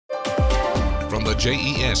From the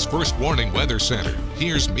JES First Warning Weather Center,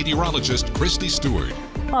 here's meteorologist Christy Stewart.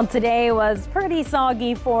 Well, today was pretty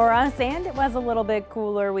soggy for us, and it was a little bit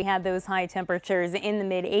cooler. We had those high temperatures in the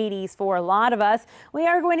mid-80s for a lot of us. We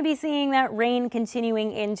are going to be seeing that rain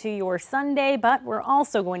continuing into your Sunday, but we're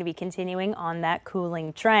also going to be continuing on that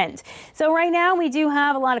cooling trend. So right now we do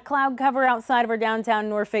have a lot of cloud cover outside of our downtown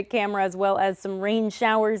Norfolk camera, as well as some rain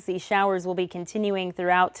showers. These showers will be continuing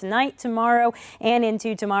throughout tonight, tomorrow, and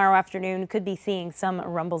into tomorrow afternoon. Could be seeing some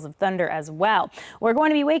rumbles of thunder as well. We're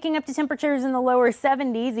going to be waking up to temperatures in the lower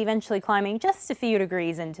 70s. Eventually climbing just a few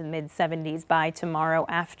degrees into the mid-70s by tomorrow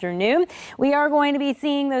afternoon. We are going to be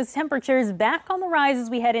seeing those temperatures back on the rise as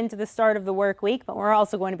we head into the start of the work week, but we're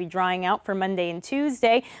also going to be drying out for Monday and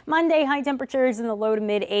Tuesday. Monday, high temperatures in the low to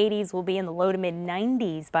mid-80s will be in the low to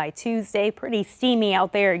mid-90s by Tuesday. Pretty steamy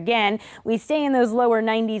out there again. We stay in those lower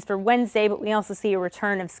 90s for Wednesday, but we also see a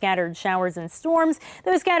return of scattered showers and storms.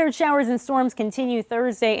 Those scattered showers and storms continue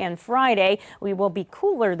Thursday and Friday. We will be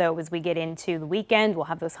cooler, though, as we get into the weekend.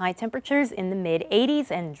 We'll have those high temperatures in the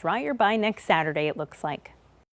mid-80s and drier by next Saturday, it looks like.